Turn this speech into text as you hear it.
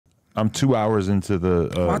I'm 2 hours into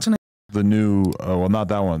Watching it. the new, well, not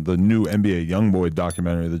that one, the new NBA Youngboy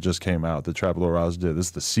documentary that just came out that Trap Lil Raz did. This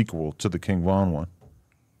is the sequel to the King Von one.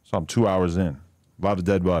 So I'm 2 hours in. A lot of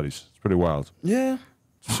dead bodies. It's pretty wild. Yeah.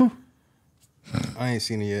 I ain't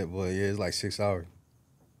seen it yet, but yeah, it's like 6 hours.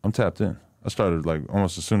 I'm tapped in. I started like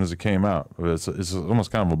almost as soon as it came out. It's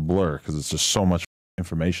almost kind of a blur because it's just so much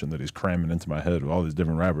information that he's cramming into my head with all these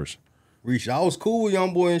different rappers. Reese, I was cool with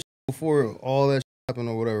Youngboy and shit before all that shit happened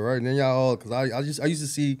or whatever, right? And then y'all all, cause I used to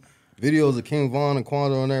see videos of King Von and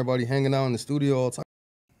Quando and everybody hanging out in the studio all the time.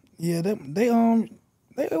 Yeah, it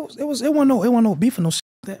wasn't no beef or no shit.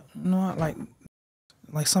 That, you know,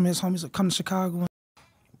 like some of his homies would come to Chicago and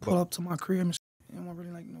pull up to my crib and shit. It wasn't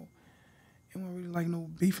really like no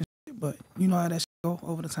beef and shit. But you know how that shit go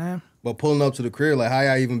over the time. But pulling up to the crib, like how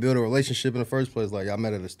y'all even build a relationship in the first place? Like y'all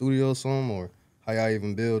met at a studio or something, or how y'all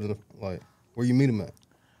even build? Like where you meet him at?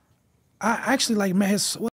 I actually like met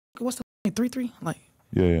his what's the name 3-3 like.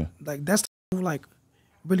 Yeah. Like that's the who like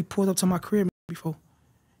really pulled up to my crib before,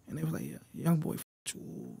 and they was like, yeah, Youngboy,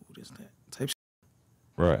 this that type shit.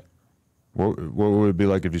 Right. What would it be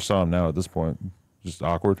like if you saw him now at this point? Just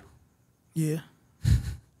awkward? Yeah.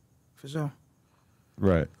 For sure.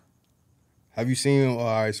 Right. Have you seen, all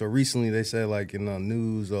right, so recently they said like in the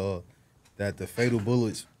news that the fatal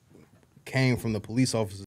bullets came from the police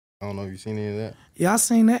officers. I don't know if you've seen any of that. Yeah, I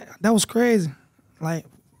seen that. That was crazy. Like,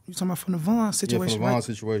 you talking about from the Von situation, Yeah, from the Von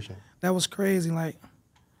situation. That was crazy. Like,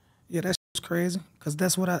 yeah, that was crazy. Because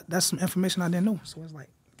that's some information I didn't know. So it's like,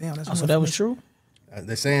 damn, that's so that was true?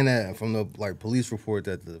 They're saying that from the police report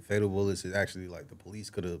that the fatal bullets is actually like the police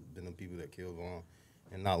could have been the people that killed Von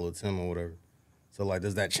and not Lil Tim or whatever. So like,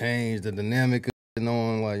 does that change the dynamic of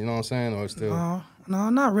knowing, like, you know what I'm saying, or still? No,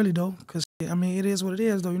 not really though. Cause I mean, it is what it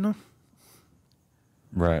is though, you know.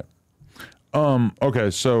 Right.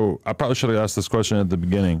 Okay, so I probably should have asked this question at the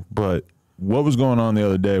beginning, but what was going on the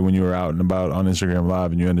other day when you were out and about on Instagram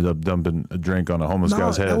Live and you ended up dumping a drink on a homeless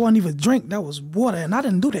guy's head? That wasn't even a drink. That was water, and I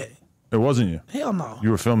didn't do that. It wasn't you? Hell no.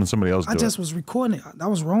 You were filming somebody else do I just was recording it. I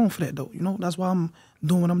was wrong for that though, you know. That's why I'm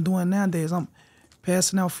doing what I'm doing nowadays. I'm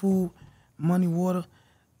passing out food, money, water,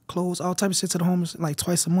 clothes, all type of shit to the homeless like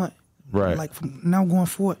twice a month. Right. Like from now going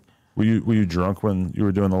forward. Were you drunk when you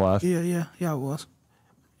were doing the live? Yeah, I was.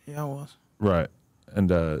 Yeah, I was. Right.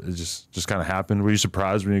 And it just kind of happened. Were you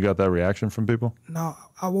surprised when you got that reaction from people? No,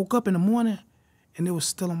 I woke up in the morning and it was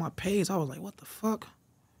still on my page. I was like, what the fuck?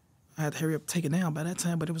 I had to hurry up, take it down by that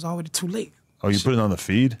time, but it was already too late. Oh, you put it on the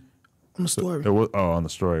feed? On the story. On the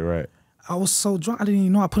story, right. I was so drunk, I didn't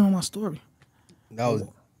even know I put it on my story. I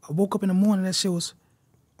woke up in the morning, that shit was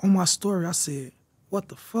on my story. I said, what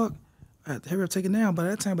the fuck? I had to hurry up, take it down by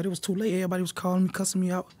that time, but it was too late. Everybody was calling me, cussing me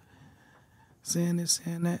out, saying this,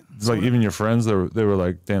 saying that. It's like even your friends, they were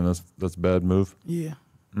like, damn, that's a bad move? Yeah.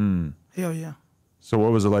 Mm. Hell yeah. So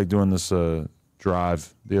what was it like doing this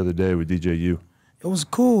drive the other day with DJU? It was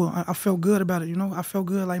cool. I felt good about it, you know? I felt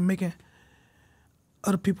good like making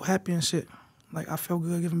other people happy and shit. Like I felt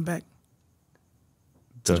good giving back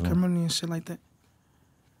to the community and shit like that.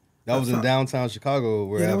 That was in downtown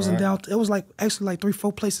Chicago? Yeah, that was in downtown. It was like actually like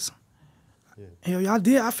 3-4 places. Yeah. Hell yeah, I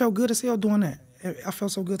did. I felt good as hell doing that. I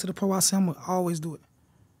felt so good to the pro. I said I'm gonna always do it.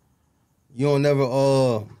 You don't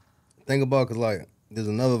never think about, cause like there's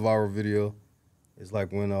another viral video. It's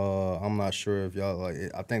like when I'm not sure if y'all like.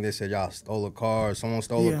 I think they said y'all stole a car. Someone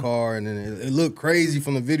stole a car, and then it looked crazy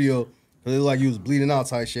from the video. Cause it looked like you was bleeding out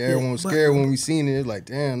type shit. Everyone was scared when we seen it. It was like,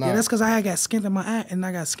 damn. Nah. Yeah, that's cause I had got skint in my eye and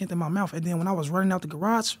I got skint in my mouth. And then when I was running out the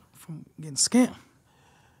garage from getting skint,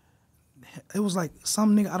 it was like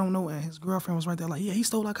some nigga I don't know, and his girlfriend was right there like, yeah, he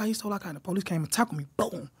stole that car, And the police came and tackled me,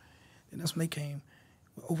 boom. And that's when they came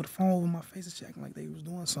over the phone over my face and shit, acting like they was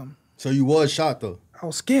doing something. So you was shot though? I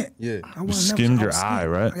was skint. Yeah. You skinned your eye,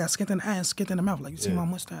 right? I got skint in the eye and skint in the mouth. Like you see my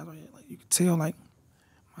mustache right here. Like you could tell like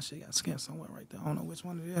my shit got skint somewhere right there. I don't know which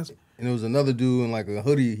one it is. And there was another dude in like a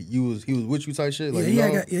hoodie. He was with you type shit? Like,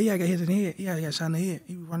 I got hit in the head. Yeah, I got shot in the head.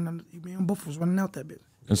 He was running both was running out that bitch.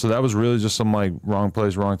 And so that was really just some like wrong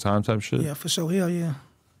place, wrong time type shit? Yeah, for sure. Hell yeah.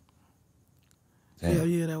 Damn. Hell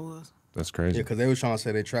yeah, that was. That's crazy. Yeah, because they were trying to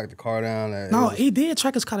say they tracked the car down. No, he did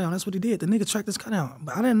track his car down. That's what he did. The nigga tracked his car down.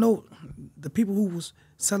 But I didn't know the people who was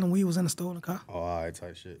selling weed was in the stolen car. Oh, all right,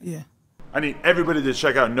 type shit. Yeah. I need everybody to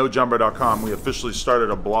check out NoJumper.com. We officially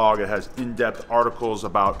started a blog. It has in-depth articles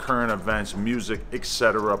about current events, music,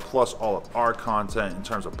 etc., plus all of our content in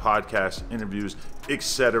terms of podcasts, interviews,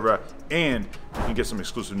 etc. And you can get some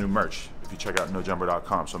exclusive new merch if you check out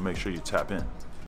NoJumper.com, so make sure you tap in.